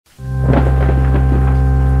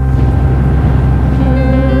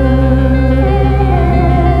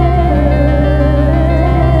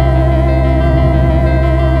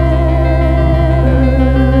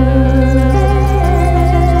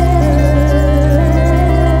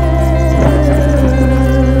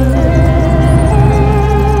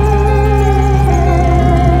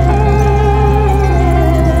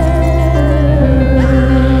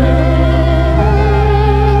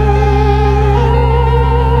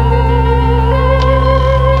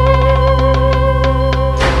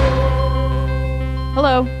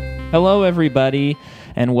everybody,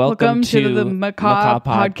 and welcome to the Macabre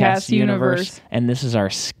Podcast Universe. And this is our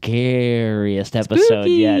scariest episode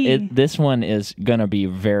yet. This one is going to be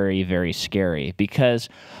very, very scary, because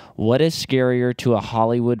what is scarier to a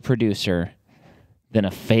Hollywood producer than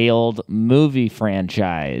a failed movie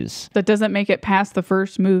franchise? That doesn't make it past the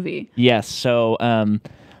first movie. Yes, so,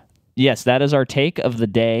 yes, that is our take of the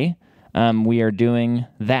day. We are doing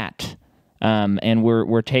that. And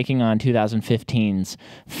we're taking on 2015's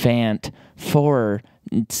Fantastic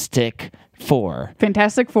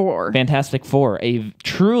Four, a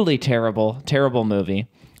truly terrible movie.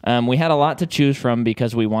 We had a lot to choose from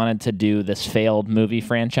because we wanted to do this failed movie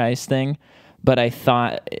franchise thing, but I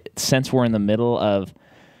thought since we're in the middle of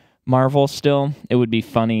Marvel still, it would be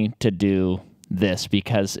funny to do this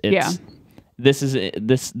because this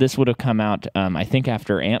would have come out I think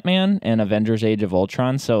after Ant-Man and Avengers Age of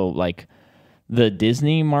Ultron, so like the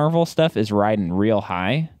Disney Marvel stuff is riding real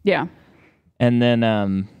high. Yeah. And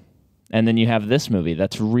then you have this movie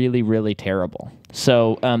that's really, really terrible.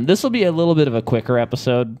 So this will be a little bit of a quicker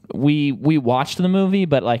episode. We watched the movie,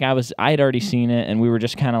 but like I had already seen it, and we were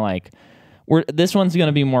just kind of like, this one's going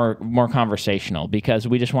to be more conversational because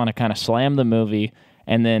we just want to kind of slam the movie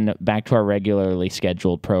and then back to our regularly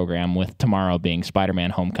scheduled program, with tomorrow being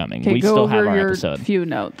Spider-Man: Homecoming. Okay, we still have our episode. Few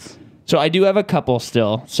notes. So I do have a couple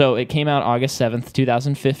still. So it came out August 7th,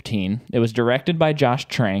 2015. It was directed by Josh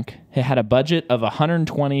Trank. It had a budget of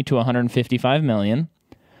 $120 to $155 million.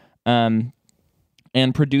 And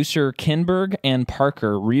producer Kinberg and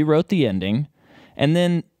Parker rewrote the ending. And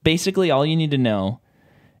then basically all you need to know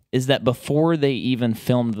is that before they even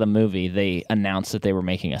filmed the movie, they announced that they were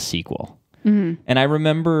making a sequel. Mm-hmm. And I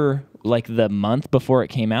remember like the month before it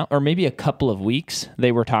came out, or maybe a couple of weeks,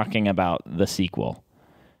 they were talking about the sequel.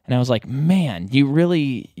 And I was like, man,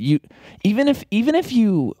 even if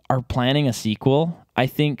you are planning a sequel, I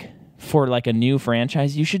think for like a new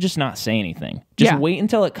franchise, you should just not say anything. Just wait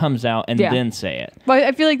until it comes out and then say it. Well,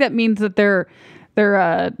 I feel like that means that they're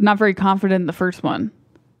not very confident in the first one.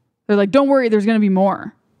 They're like, don't worry, there's going to be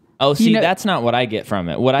more. Oh, see, that's not what I get from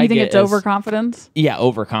it. What I think it's overconfidence? Yeah,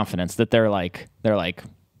 overconfidence. That they're like,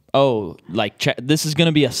 oh, like this is going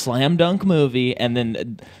to be a slam dunk movie, and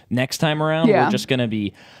then next time around we're just going to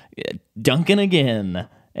be dunking again.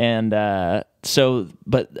 And I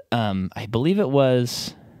believe it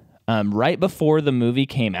was right before the movie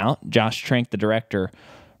came out, Josh Trank, the director,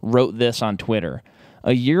 wrote this on Twitter.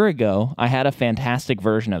 A year ago, I had a fantastic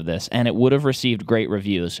version of this, and it would have received great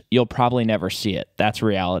reviews. You'll probably never see it. That's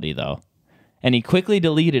reality, though. And he quickly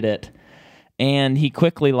deleted it, and he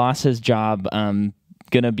quickly lost his job going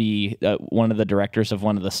to be one of the directors of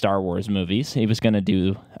one of the Star Wars movies. He was going to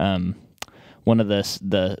do one of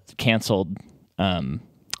the canceled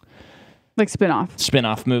like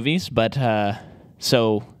spin-off movies, but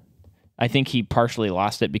so I think he partially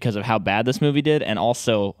lost it because of how bad this movie did, and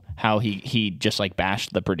also how he just like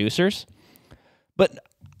bashed the producers. But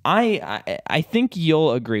I think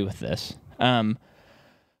you'll agree with this. But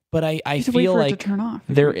I feel like it to turn off.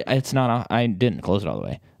 It's not. I didn't close it all the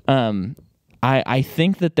way. I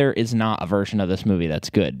think that there is not a version of this movie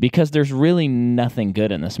that's good, because there's really nothing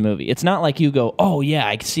good in this movie. It's not like you go, oh yeah,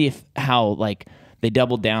 I can see how like they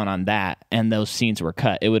doubled down on that and those scenes were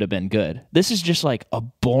cut. It would have been good. This is just like a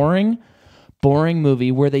boring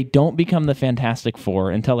movie where they don't become the Fantastic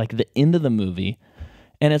Four until like the end of the movie.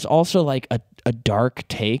 And it's also like a dark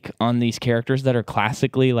take on these characters that are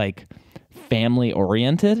classically like family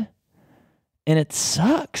oriented. And it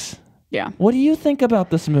sucks. Yeah. What do you think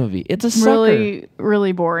about this movie? It's a sucker. Really,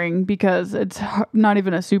 really boring, because it's not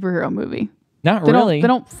even a superhero movie. Not really. They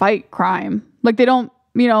don't fight crime. Like they don't,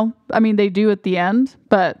 I mean, they do at the end,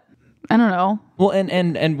 but I don't know. Well,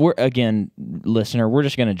 and we're, again, listener, we're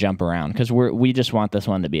just going to jump around because we just want this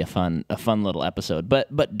one to be a fun little episode.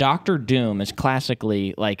 But Doctor Doom is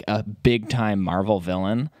classically like a big time Marvel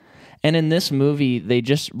villain, and in this movie they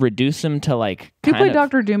just reduce him to like. Who played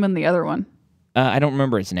Doctor Doom in the other one? I don't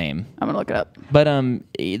remember his name. I'm gonna look it up. But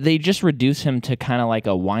they just reduce him to kind of like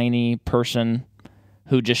a whiny person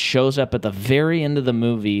who just shows up at the very end of the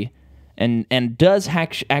movie and does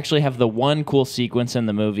actually have the one cool sequence in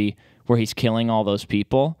the movie where he's killing all those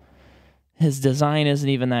people. His design isn't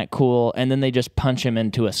even that cool, and then they just punch him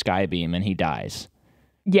into a sky beam and he dies.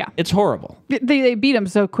 Yeah. It's horrible. They beat him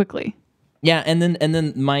so quickly. Yeah, and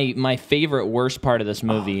then my favorite worst part of this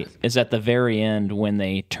movie is at the very end when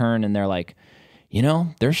they turn and they're like,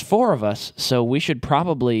 there's 4 of us, so we should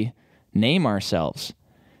probably name ourselves.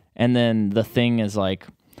 And then the Thing is like,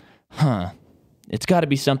 it's got to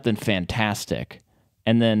be something fantastic.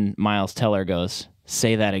 And then Miles Teller goes,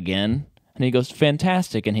 say that again. And he goes,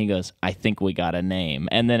 fantastic. And he goes, I think we got a name.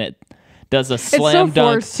 And then it does a It's so slam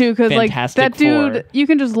dunk forced too, because like Fantastic that dude, Four. you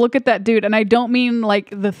can just look at that dude, and I don't mean like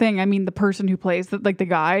the thing. I mean the person who plays like the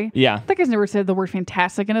guy. Yeah. That guy's never said the word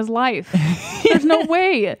fantastic in his life. There's no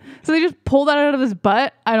way. So they just pulled that out of his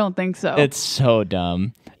butt. I don't think so. It's so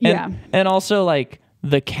dumb. Yeah. And also like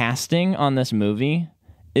the casting on this movie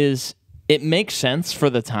it makes sense for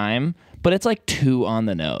the time, but it's like too on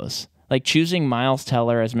the nose. Like choosing Miles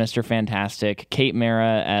Teller as Mr. Fantastic, Kate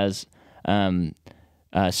Mara as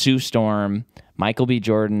Sue Storm, Michael B.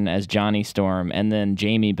 Jordan as Johnny Storm, and then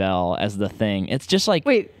Jamie Bell as the Thing. It's just like,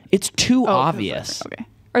 it's too obvious. Okay.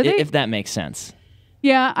 Are they? If that makes sense.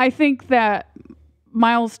 Yeah, I think that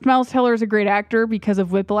Miles Teller is a great actor because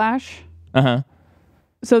of Whiplash. Uh-huh.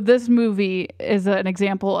 So this movie is an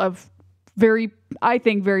example of very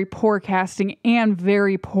poor casting and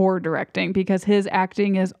very poor directing, because his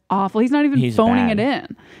acting is awful. He's not even phoning it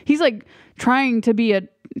in. He's like trying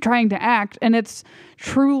to act, and it's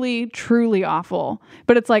truly, truly awful.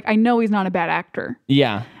 But it's like, I know he's not a bad actor.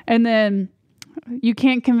 Yeah. And then you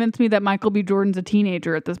can't convince me that Michael B. Jordan's a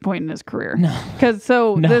teenager at this point in his career. No. Because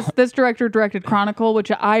this director directed Chronicle,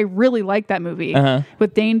 which I really like that movie,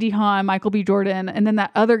 with Dane DeHaan, Michael B. Jordan, and then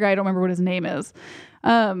that other guy, I don't remember what his name is,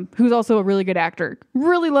 who's also a really good actor.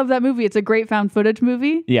 Really love that movie. It's a great found footage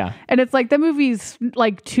movie. Yeah. And it's like, that movie's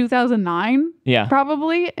like 2009,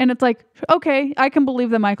 probably. And it's like, okay, I can believe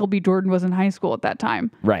that Michael B. Jordan was in high school at that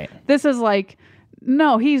time. Right. This is like,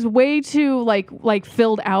 no, he's way too like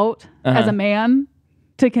filled out as a man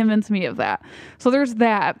to convince me of that. So there's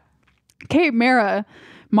that. Kate Mara,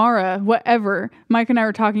 whatever, Mike and I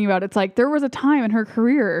were talking about, it's like there was a time in her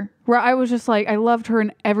career where I was just like, I loved her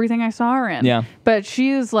in everything I saw her in. Yeah. But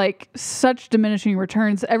she is like such diminishing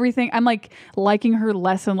returns. Everything, I'm like liking her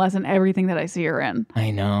less and less in everything that I see her in.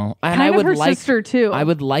 I know. And kind I of would her like sister too. I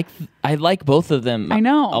like both of them. I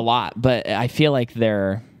know. A lot, but I feel like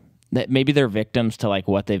maybe they're victims to like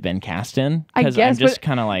what they've been cast in. I Because guess, I'm just but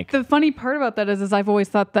kind of like, the funny part about that is I've always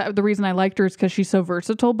thought that the reason I liked her is because she's so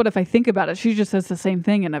versatile. But if I think about it, she just says the same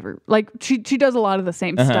thing and she does a lot of the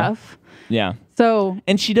same stuff. yeah. So,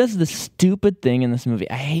 and she does the stupid thing in this movie.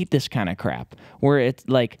 I hate this kind of crap where it's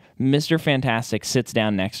like Mr. Fantastic sits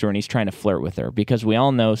down next to her and he's trying to flirt with her, because we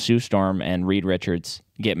all know Sue Storm and Reed Richards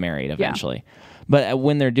get married eventually. Yeah. But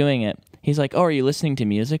when they're doing it, he's like, oh, are you listening to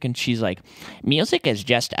music? And she's like, music is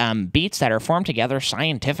just beats that are formed together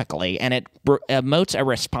scientifically, and it emotes a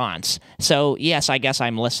response. So, yes, I guess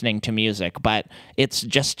I'm listening to music, but it's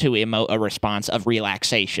just to emote a response of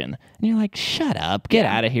relaxation. And you're like, shut up. Get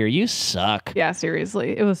out of here. You suck. Yeah,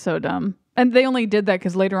 seriously. It was so dumb. And they only did that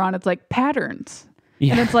because later on it's like patterns.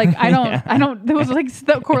 Yeah. And it's like, I don't, there was like,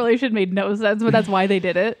 that correlation made no sense, but that's why they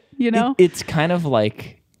did it, you know? It's kind of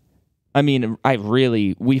like, I mean,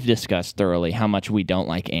 we've discussed thoroughly how much we don't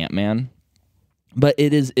like Ant-Man, but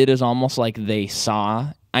it is almost like they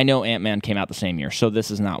saw, I know Ant-Man came out the same year, so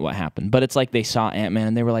this is not what happened, but it's like they saw Ant-Man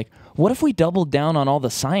and they were like, what if we doubled down on all the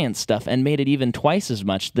science stuff and made it even twice as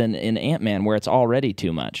much than in Ant-Man, where it's already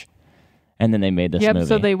too much? And then they made this movie.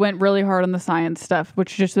 So they went really hard on the science stuff,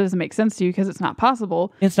 which just doesn't make sense to you because it's not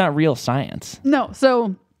possible. It's not real science. No,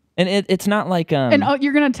 so... And it's not like... And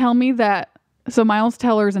you're going to tell me that... So Miles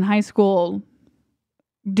Teller's in high school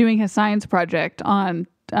doing his science project on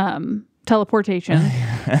teleportation.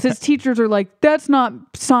 His teachers are like, that's not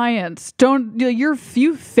science.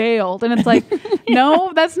 You failed. And it's like,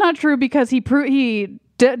 no, that's not true, because he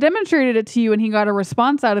demonstrated it to you and he got a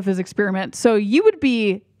response out of his experiment. So you would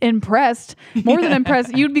be impressed, more than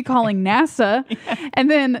impressed. You'd be calling NASA. And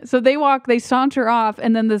then, so they saunter off,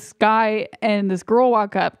 and then this guy and this girl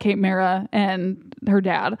walk up, Kate Mara and her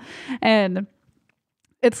dad. And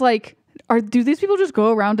it's like, do these people just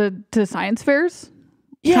go around to science fairs?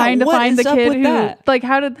 Yeah, trying to find the kid who, that? like,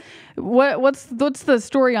 what's the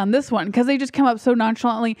story on this one? Because they just come up so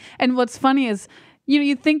nonchalantly. And what's funny is,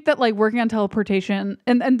 you think that like working on teleportation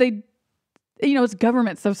and they, it's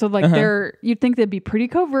government stuff. So like you'd think they'd be pretty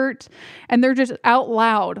covert, and they're just out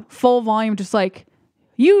loud, full volume, just like,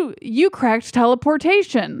 you cracked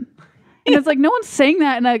teleportation. And it's like, no one's saying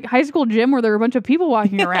that in a high school gym where there are a bunch of people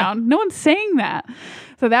walking around. No one's saying that.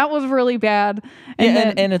 So that was really bad.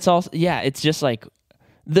 And it's also, it's just like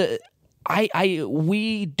Jordan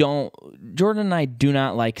and I do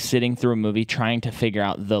not like sitting through a movie trying to figure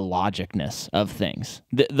out the logicness of things,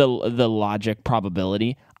 the logic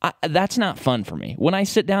probability. That's not fun for me. When I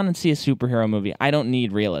sit down and see a superhero movie, I don't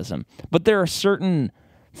need realism. But there are certain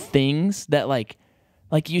things that like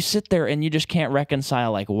you sit there and you just can't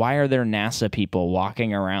reconcile, like, why are there NASA people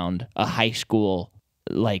walking around a high school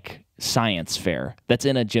like science fair that's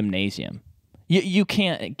in a gymnasium? You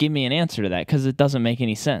can't give me an answer to that because it doesn't make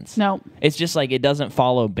any sense. No. It's just like it doesn't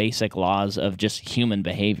follow basic laws of just human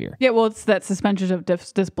behavior. Yeah, well, it's that suspension of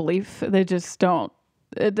disbelief. They just don't.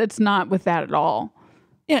 It's not with that at all.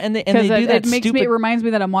 Yeah, and they do that It reminds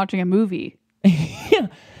me that I'm watching a movie. Yeah,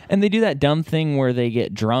 and they do that dumb thing where they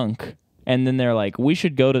get drunk and then they're like, we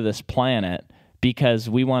should go to this planet because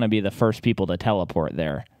we want to be the first people to teleport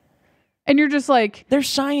there. And you're just like... They're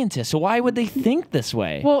scientists, so why would they think this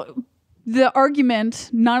way? Well, the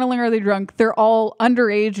argument, not only are they drunk, they're all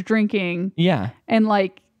underage drinking. Yeah. And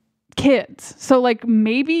like kids. So like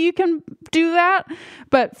maybe you can do that.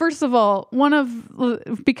 But first of all,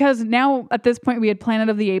 because now at this point we had Planet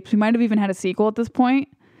of the Apes. We might have even had a sequel at this point.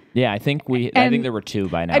 Yeah, I think there were 2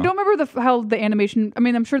 by now. I don't remember how the animation... I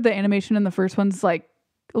mean, I'm sure the animation in the first one's like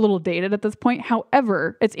a little dated at this point.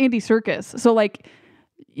 However, it's Andy Serkis. So like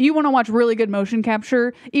you want to watch really good motion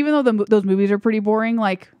capture, even though those movies are pretty boring,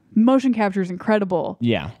 like motion capture is incredible.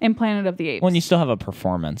 Yeah. In Planet of the Apes. When you still have a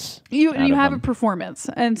performance. You have a performance.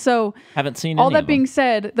 And so haven't seen all any that of being them.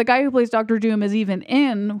 said, the guy who plays Dr. Doom is even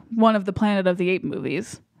in one of the Planet of the Apes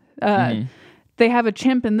movies. They have a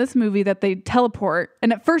chimp in this movie that they teleport.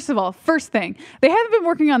 And first thing, they haven't been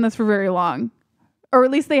working on this for very long. Or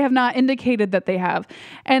at least they have not indicated that they have.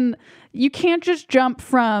 And you can't just jump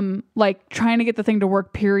from like trying to get the thing to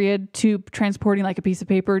work, period, to transporting like a piece of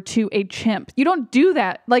paper to a chimp. You don't do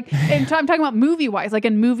that. Like, and I'm talking about movie wise, like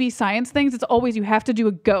in movie science things, it's always you have to do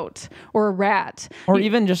a goat or a rat. Or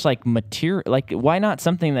even just like material, like why not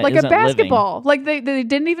something that like isn't a basketball? living? Like they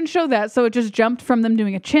didn't even show that. So it just jumped from them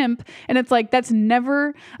doing a chimp. And it's like, that's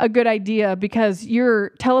never a good idea because you're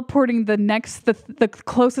teleporting the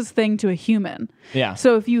closest thing to a human. Yeah.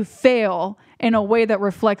 So if you fail in a way that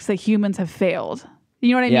reflects that humans have failed,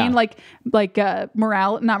 you know what I mean? Like not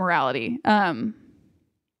morality. Not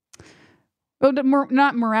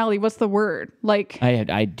morality. What's the word? Like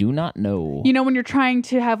I do not know. You know, when you're trying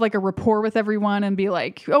to have like a rapport with everyone and be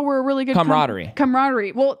like, oh, we're a really good camaraderie.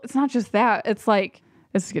 Camaraderie. Well, it's not just that. It's like,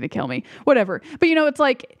 this is gonna kill me. Whatever. But you know, it's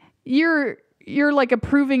like you're like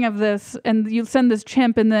approving of this, and you send this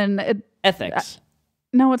chimp, and then ethics.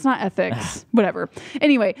 No, it's not ethics. Whatever.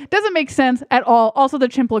 Anyway, doesn't make sense at all. Also, the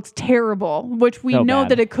chimp looks terrible, which we know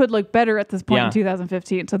that it could look better at this point in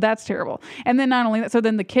 2015. So that's terrible. And then not only that, so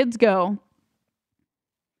then the kids go.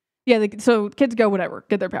 Yeah, so kids go, whatever,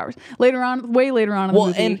 get their powers. Later on, way later on in the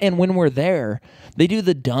movie. And when we're there, they do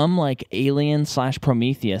the dumb, like,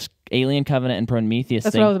 Alien/Prometheus, Alien Covenant and Prometheus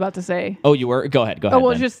That's thing. what I was about to say. Oh, you were? Go ahead. Oh,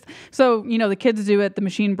 well, just, so, you know, the kids do it, the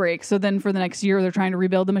machine breaks. So then for the next year, they're trying to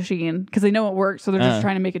rebuild the machine because they know it works. So they're just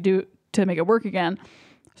trying to make it work again.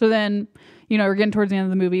 So then, you know, we're getting towards the end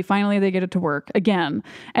of the movie. Finally, they get it to work again.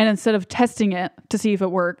 And instead of testing it to see if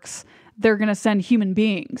it works, they're going to send human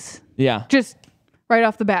beings. Yeah. Just right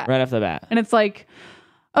off the bat. Right off the bat. And it's like,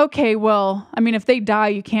 okay, well, I mean, if they die,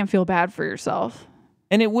 you can't feel bad for yourself.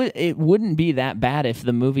 And it wouldn't be that bad if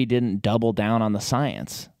the movie didn't double down on the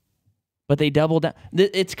science. But they doubled down.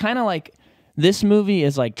 It's kind of like, this movie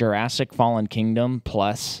is like Jurassic Fallen Kingdom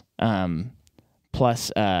plus Alien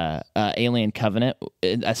Covenant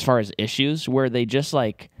as far as issues, where they just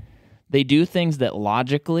like, they do things that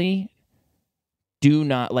logically do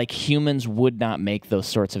not, like, humans would not make those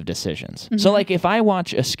sorts of decisions. Mm-hmm. So like if I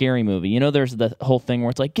watch a scary movie, you know, there's the whole thing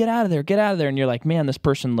where it's like, get out of there, and you're like, man, this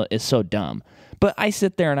person is so dumb. But I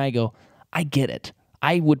sit there and I go, I get it.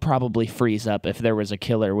 I would probably freeze up if there was a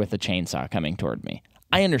killer with a chainsaw coming toward me.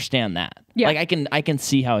 I understand that. Yeah. Like I can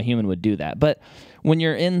see how a human would do that. But when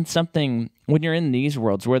you're in these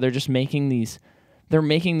worlds where they're just making these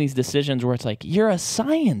decisions where it's like, you're a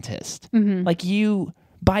scientist. Mm-hmm. Like, you,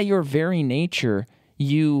 by your very nature,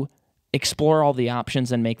 you explore all the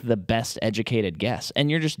options and make the best educated guess. And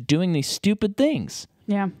you're just doing these stupid things.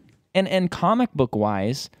 Yeah. And comic book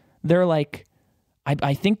wise, they're like,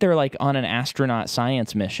 I think they're like on an astronaut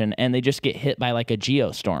science mission and they just get hit by like a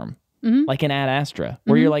geostorm, like in Ad Astra,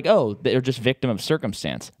 where you're like, oh, they're just victim of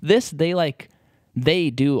circumstance. This, they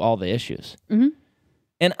do all the issues. Mm-hmm.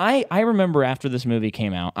 And I remember after this movie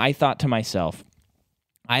came out, I thought to myself,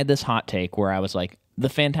 I had this hot take where I was like, the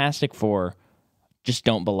Fantastic Four just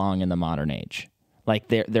don't belong in the modern age. Like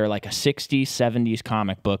they're like a 60s, 70s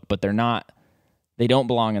comic book, but they don't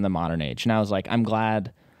belong in the modern age. And I was like, I'm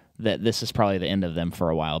glad that this is probably the end of them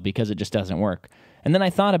for a while because it just doesn't work. And then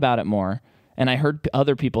I thought about it more, and I heard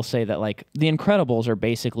other people say that like The Incredibles are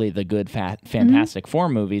basically the good Fantastic Four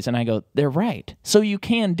movies, and I go, they're right. So you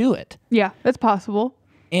can do it. Yeah, that's possible.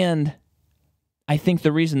 And I think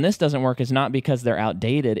the reason this doesn't work is not because they're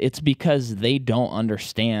outdated, it's because they don't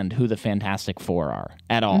understand who the Fantastic Four are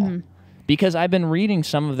at all. Mm-hmm. because I've been reading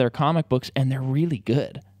some of their comic books and they're really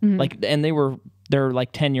good. Like, and they're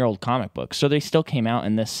like 10-year-old comic books, so they still came out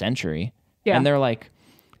in this century, and they're like,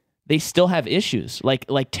 they still have issues like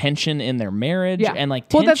tension in their marriage and like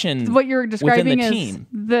tension. That's what you're describing within the is team.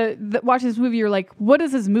 the watching this movie. You're like, what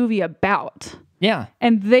is this movie about? Yeah,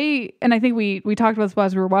 and I think we talked about this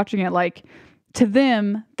as we were watching it. Like, to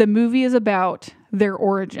them, the movie is about their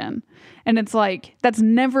origin. And it's like, that's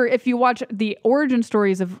never, if you watch the origin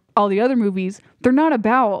stories of all the other movies, they're not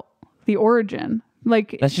about the origin.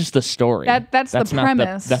 Like, that's just the story. That's the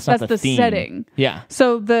premise. That's the theme. Setting. Yeah.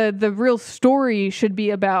 So the real story should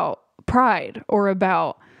be about pride or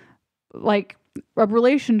about like a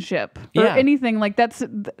relationship or anything like that's.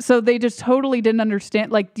 So they just totally didn't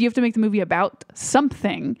understand. Like, you have to make the movie about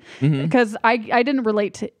something, because I didn't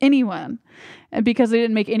relate to anyone, and because they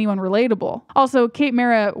didn't make anyone relatable. Also, Kate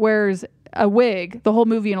Mara wears a wig the whole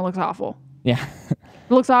movie and it looks awful. Yeah. It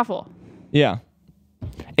looks awful. Yeah.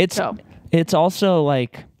 It's also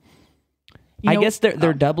like, I guess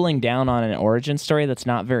they're doubling down on an origin story that's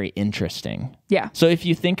not very interesting. Yeah. So if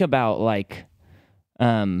you think about like,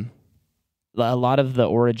 a lot of the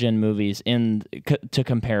origin movies to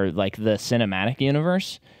compare like the cinematic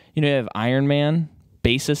universe, you have Iron Man,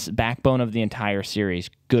 backbone of the entire series,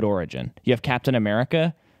 good origin. You have Captain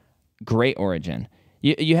America, great origin.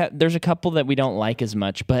 There's a couple that we don't like as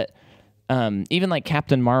much, but even like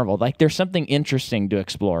Captain Marvel, like there's something interesting to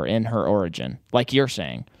explore in her origin, like you're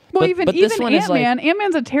saying. Well, even Ant-Man,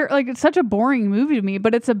 Ant-Man's it's such a boring movie to me,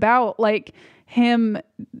 but it's about like him,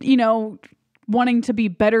 wanting to be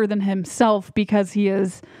better than himself because he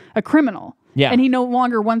is a criminal. Yeah. And he no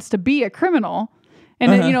longer wants to be a criminal.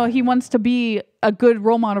 And then, he wants to be a good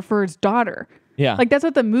role model for his daughter. Yeah. Like, that's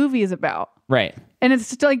what the movie is about. Right. And it's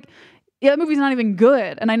just like, that movie's not even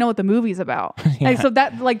good, and I know what the movie's about. Like, so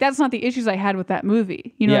that's not the issues I had with that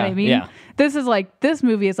movie. You know what I mean? Yeah. This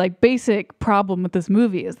movie is like, basic problem with this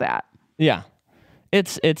movie is that. Yeah.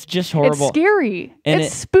 It's just horrible. It's scary. And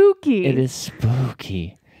it's spooky. It is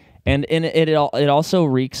spooky. And it also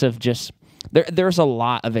reeks of just there's a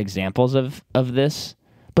lot of examples of this,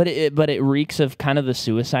 but it reeks of kind of the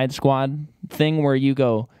Suicide Squad thing where you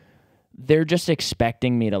go, they're just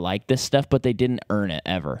expecting me to like this stuff, but they didn't earn it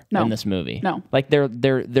ever in this movie. No. Like they're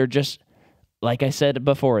just, like I said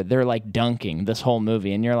before, they're like dunking this whole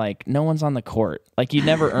movie, and you're like, no one's on the court. Like, you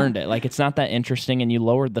never earned it. Like, it's not that interesting, and you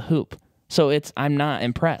lowered the hoop. So I'm not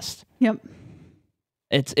impressed. Yep.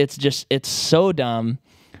 It's so dumb.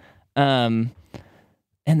 And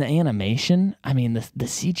the animation, I mean, the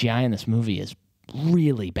CGI in this movie is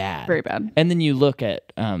really bad. Very bad. And then you look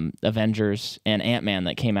at Avengers and Ant-Man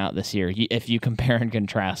that came out this year. If you compare and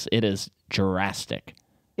contrast, it is drastic.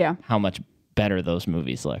 Yeah. How much better those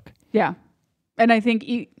movies look. Yeah. And I think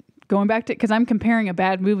going back to, because I'm comparing a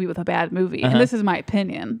bad movie with a bad movie, and this is my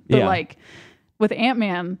opinion, but like with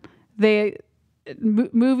Ant-Man,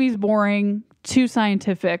 movie's boring, too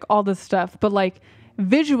scientific, all this stuff, but like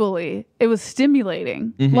visually it was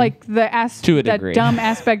stimulating. Like that dumb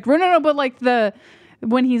aspect. No, but like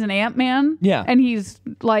when he's an Ant-Man, and he's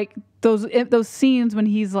like those scenes when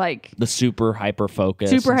he's like the super hyper focus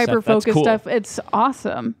stuff, it's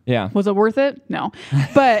awesome. Yeah. Was it worth it? No.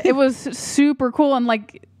 But it was super cool. And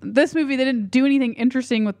like this movie, they didn't do anything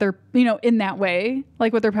interesting with their, in that way,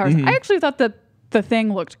 like with their powers. I actually thought that the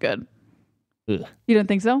Thing looked good. Ugh. You didn't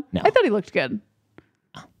think so? No. I thought he looked good.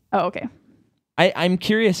 Oh, okay. I'm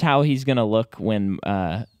curious how he's gonna look when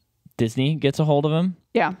Disney gets a hold of him.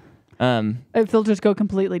 Yeah. If they'll just go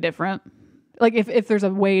completely different, like if there's a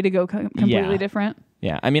way to go completely different.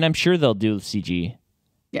 Yeah. I mean, I'm sure they'll do CG.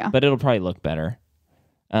 Yeah. But it'll probably look better.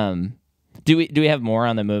 Do we have more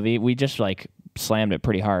on the movie? We just like slammed it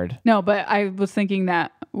pretty hard. No, but I was thinking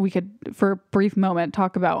that we could, for a brief moment,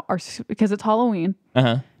 talk about because it's Halloween.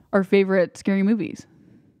 Our favorite scary movies.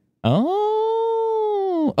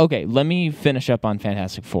 Oh, okay. Let me finish up on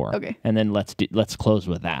Fantastic Four. Okay, and then let's close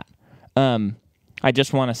with that. I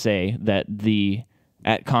just want to say that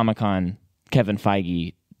at Comic-Con, Kevin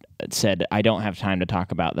Feige said, "I don't have time to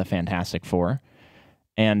talk about the Fantastic Four,"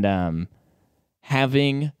 and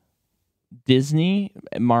having Disney,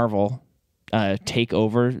 Marvel, take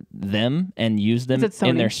over them and use them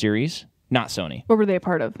in their series. Not Sony. What were they a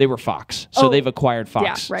part of? They were Fox. So they've acquired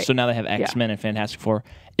Fox. Yeah, right. So now they have X-Men and Fantastic Four.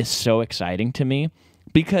 Is so exciting to me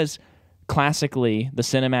because classically the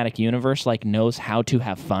cinematic universe like knows how to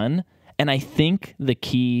have fun. And I think the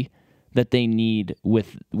key that they need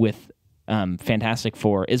with Fantastic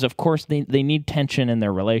Four is, of course, they need tension in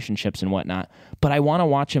their relationships and whatnot. But I want to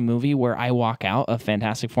watch a movie where I walk out of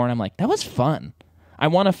Fantastic Four and I'm like, that was fun. I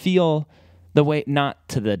want to feel The way, not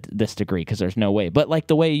to this degree, because there's no way, but like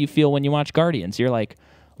the way you feel when you watch Guardians. You're like,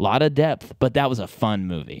 a lot of depth, but that was a fun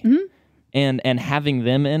movie. Mm-hmm. And having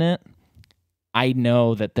them in it, I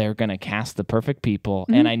know that they're going to cast the perfect people,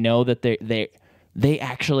 and I know that they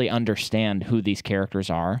actually understand who these characters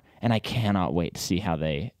are, and I cannot wait to see how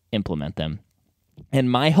they implement them. And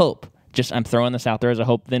my hope, I'm throwing this out there as a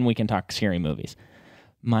hope, then we can talk scary movies.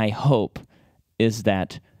 My hope is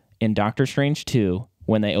that in Doctor Strange 2,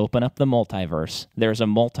 when they open up the multiverse, there's a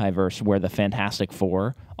multiverse where the Fantastic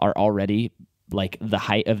Four are already like the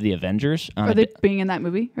height of the Avengers. Are they being in that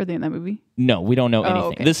movie? Are they in that movie? No, we don't know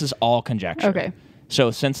anything. Okay. This is all conjecture. Okay. So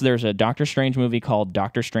since there's a Doctor Strange movie called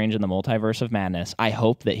Doctor Strange in the Multiverse of Madness, I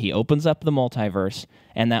hope that he opens up the multiverse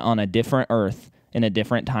and that on a different Earth, in a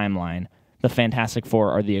different timeline, the Fantastic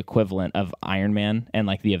Four are the equivalent of Iron Man and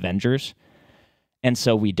like the Avengers. And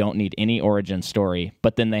so we don't need any origin story,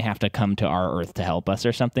 but then they have to come to our Earth to help us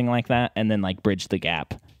or something like that, and then like bridge the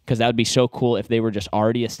gap. Because that would be so cool if they were just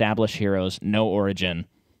already established heroes, no origin.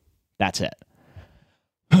 That's it.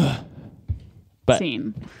 But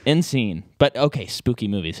insane. But okay, spooky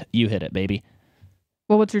movies. You hit it, baby.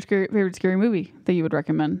 Well, what's your favorite scary movie that you would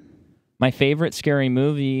recommend? My favorite scary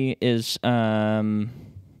movie is, would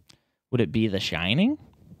it be The Shining?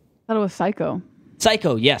 I thought it was Psycho.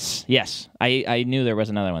 Psycho, yes. I knew there was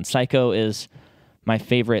another one. Psycho is my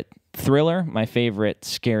favorite thriller, my favorite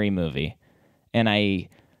scary movie. And I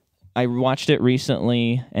watched it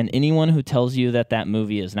recently, and anyone who tells you that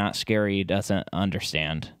movie is not scary doesn't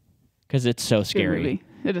understand, because it's so scary. Movie.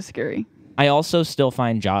 It is scary. I also still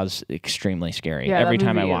find Jaws extremely scary every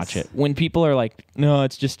time I watch it. When people are like, no,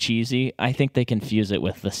 it's just cheesy, I think they confuse it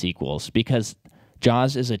with the sequels, because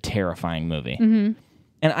Jaws is a terrifying movie. Mm-hmm.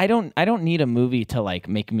 And I don't need a movie to like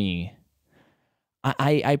make me...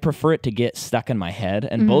 I prefer it to get stuck in my head,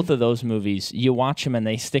 and both of those movies, you watch them and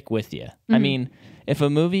they stick with you. I mean, if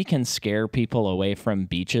a movie can scare people away from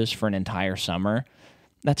beaches for an entire summer,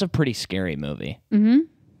 that's a pretty scary movie. Mm-hmm.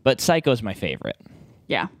 But Psycho's my favorite.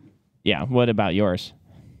 Yeah. Yeah. What about yours?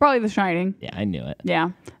 Probably The Shining. Yeah, I knew it.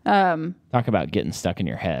 Yeah. Talk about getting stuck in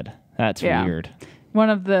your head. That's weird.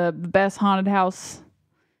 One of the best haunted house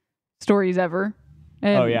stories ever.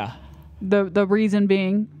 And the reason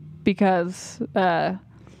being because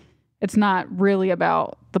it's not really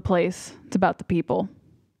about the place; it's about the people.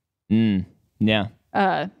 Yeah.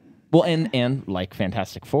 Well, and like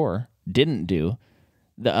Fantastic Four didn't do,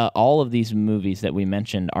 all of these movies that we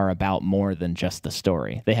mentioned are about more than just the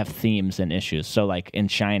story. They have themes and issues. So, like in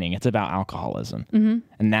Shining, it's about alcoholism,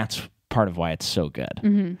 and that's part of why it's so good.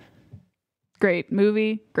 Mm-hmm. Great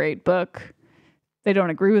movie, great book. They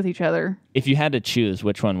don't agree with each other. If you had to choose,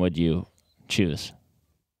 which one would you choose?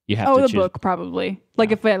 You have to the choose. Book, probably.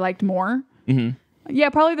 Like if I liked more. Mm-hmm.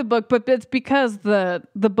 Yeah, probably the book, but it's because the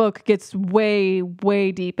book gets way,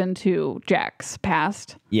 way deep into Jack's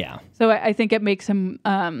past. Yeah. So I think it makes him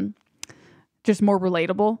just more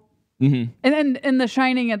relatable. Mm-hmm. And then in The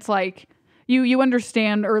Shining, it's like you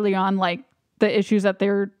understand early on like the issues that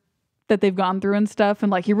they've gone through and stuff,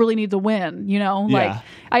 and like he really needs a win, you know? Yeah.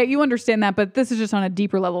 Like you understand that, but this is just on a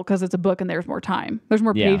deeper level because it's a book and there's more time. There's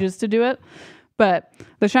more pages to do it. But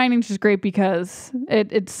The Shining's just great because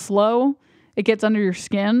it's slow, it gets under your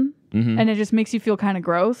skin, and it just makes you feel kind of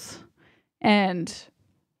gross. And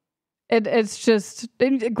it's just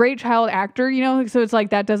a great child actor, you know? So it's like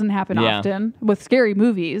that doesn't happen often with scary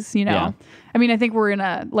movies, you know? Yeah. I mean, I think we're in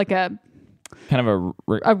a kind of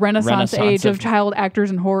a renaissance age of child actors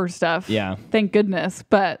and horror stuff. Yeah. Thank goodness.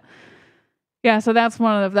 But yeah, so that's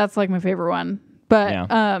that's like my favorite one.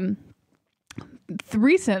 But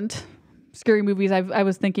recent scary movies I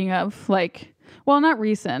was thinking of, like, well, not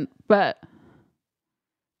recent, but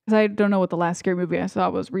because I don't know what the last scary movie I saw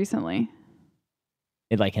was recently.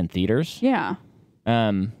 Like in theaters? Yeah.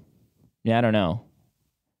 Yeah, I don't know.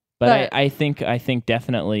 But I think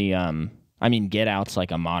definitely I mean, Get Out's like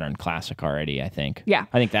a modern classic already, I think. Yeah.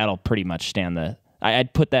 I think that'll pretty much stand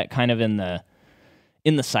I'd put that kind of in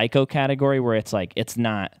the Psycho category, where it's like it's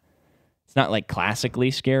not like classically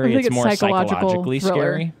scary, it's more psychologically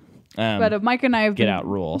scary. But Mike and I have been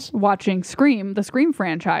watching Scream, the Scream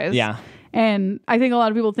franchise. Yeah. And I think a lot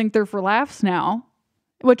of people think they're for laughs now,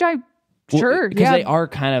 which because they are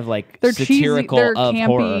kind of like they're satirical, cheesy, they're of campy,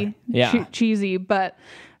 horror. Yeah. Cheesy, but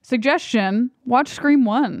suggestion, watch Scream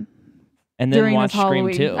 1. And then watch Scream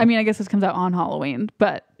 2. I mean, I guess this comes out on Halloween,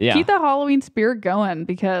 but keep the Halloween spirit going,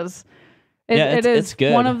 because it is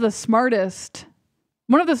good. one of the smartest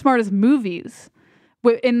movies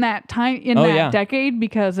in that time, decade,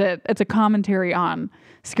 because it's a commentary on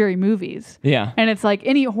scary movies. Yeah. And it's like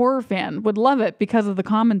any horror fan would love it because of the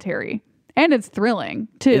commentary. And it's thrilling,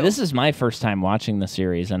 too. This is my first time watching the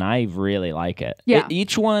series, and I really like it. Yeah.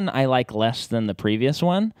 Each one I like less than the previous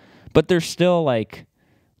one, but there's still like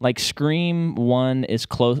Scream 1 is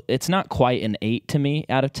close. It's not quite an 8 to me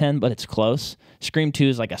out of 10, but it's close. Scream 2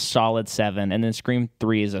 is like a solid 7, and then Scream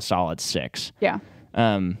 3 is a solid 6. Yeah.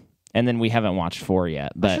 And then we haven't watched 4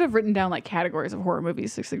 yet. But I should have written down like categories of horror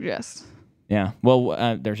movies to suggest. Yeah.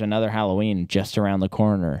 Well, there's another Halloween just around the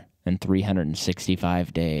corner in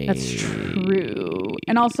 365 days. That's true.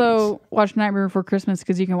 And also watch Nightmare Before Christmas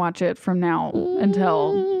because you can watch it from now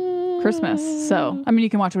until Christmas. So, I mean, you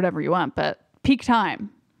can watch whatever you want, but peak time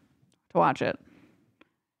to watch it.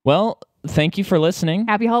 Well, thank you for listening.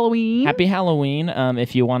 Happy Halloween. Happy Halloween.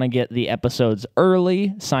 If you want to get the episodes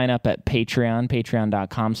early, sign up at Patreon,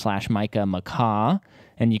 patreon.com/MicahMcCaw,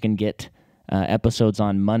 and you can get episodes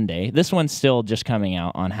on Monday. This one's still just coming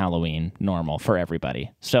out on Halloween, normal for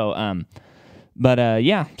everybody. So,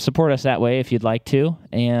 yeah, support us that way if you'd like to.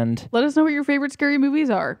 And let us know what your favorite scary movies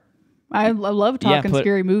are. I love talking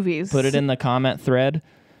scary movies. Put it in the comment thread.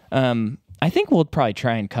 I think we'll probably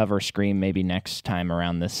try and cover Scream maybe next time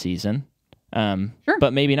around this season. Sure.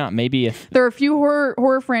 But maybe not. Maybe if there are a few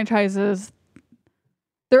horror franchises.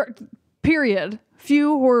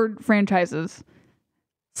 Few horror franchises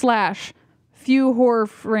 / few horror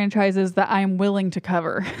franchises that I'm willing to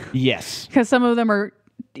cover. Yes. Because some of them are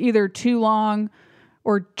either too long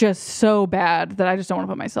or just so bad that I just don't want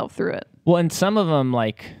to put myself through it. Well, and some of them,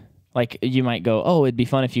 like you might go, oh, it'd be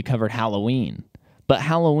fun if you covered Halloween. But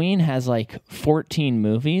Halloween has like 14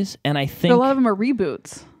 movies, and I think a lot of them are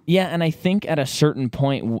reboots. Yeah, and I think at a certain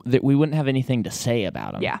point that we wouldn't have anything to say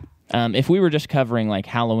about them. Yeah. If we were just covering like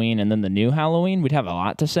Halloween and then the new Halloween, we'd have a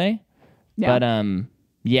lot to say. Yeah. But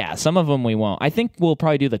yeah, some of them we won't. I think we'll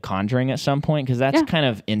probably do The Conjuring at some point because that's kind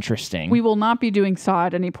of interesting. We will not be doing Saw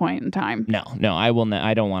at any point in time. No, I will.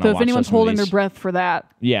 I don't want to. So watch if anyone's those holding movies. their breath for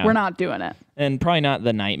that, we're not doing it. And probably not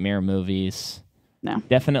the nightmare movies. No.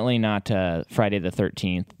 Definitely not Friday the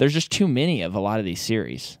 13th. There's just too many of a lot of these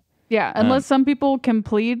series. Yeah, unless some people can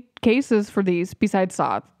plead cases for these besides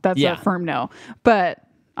Saw. That's a firm no. But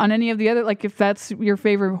on any of the other, like if that's your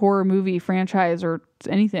favorite horror movie franchise or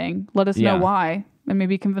anything, let us know why and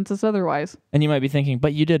maybe convince us otherwise. And you might be thinking,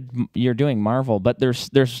 but you're doing Marvel, but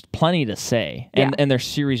there's plenty to say. And there's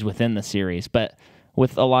series within the series. But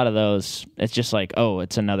with a lot of those, it's just like, oh,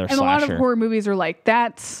 it's another slasher. And a lot of horror movies are like,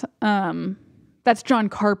 that's John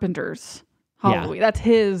Carpenter's Halloween. Yeah. That's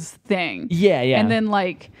his thing. Yeah. And then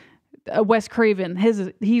like Wes Craven,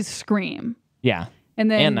 he's Scream. Yeah. And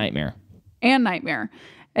Nightmare.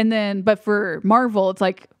 And then, but for Marvel, it's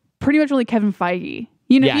like pretty much only Kevin Feige.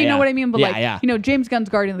 You know what I mean? But James Gunn's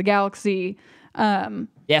Guardian of the Galaxy.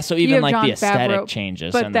 So even like Jon the aesthetic Favreau,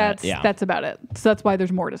 changes. But that's about it. So that's why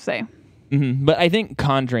there's more to say. Mm-hmm. But I think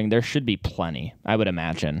Conjuring, there should be plenty, I would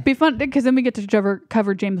imagine. Be fun because then we get to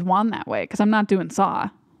cover James Wan that way because I'm not doing Saw.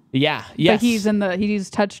 Yeah, yes. But he's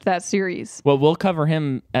touched that series. Well, we'll cover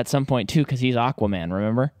him at some point too because he's Aquaman,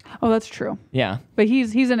 remember? Oh, that's true. Yeah. But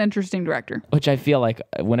he's an interesting director. Which I feel like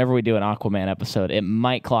whenever we do an Aquaman episode, it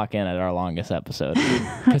might clock in at our longest episode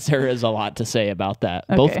because there is a lot to say about that.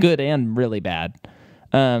 Okay. Both good and really bad.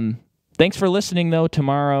 Thanks for listening, though.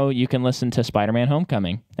 Tomorrow you can listen to Spider-Man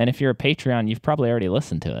Homecoming. And if you're a Patreon, you've probably already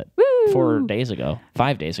listened to it. Woo! 5 days ago.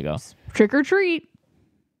 Trick or treat.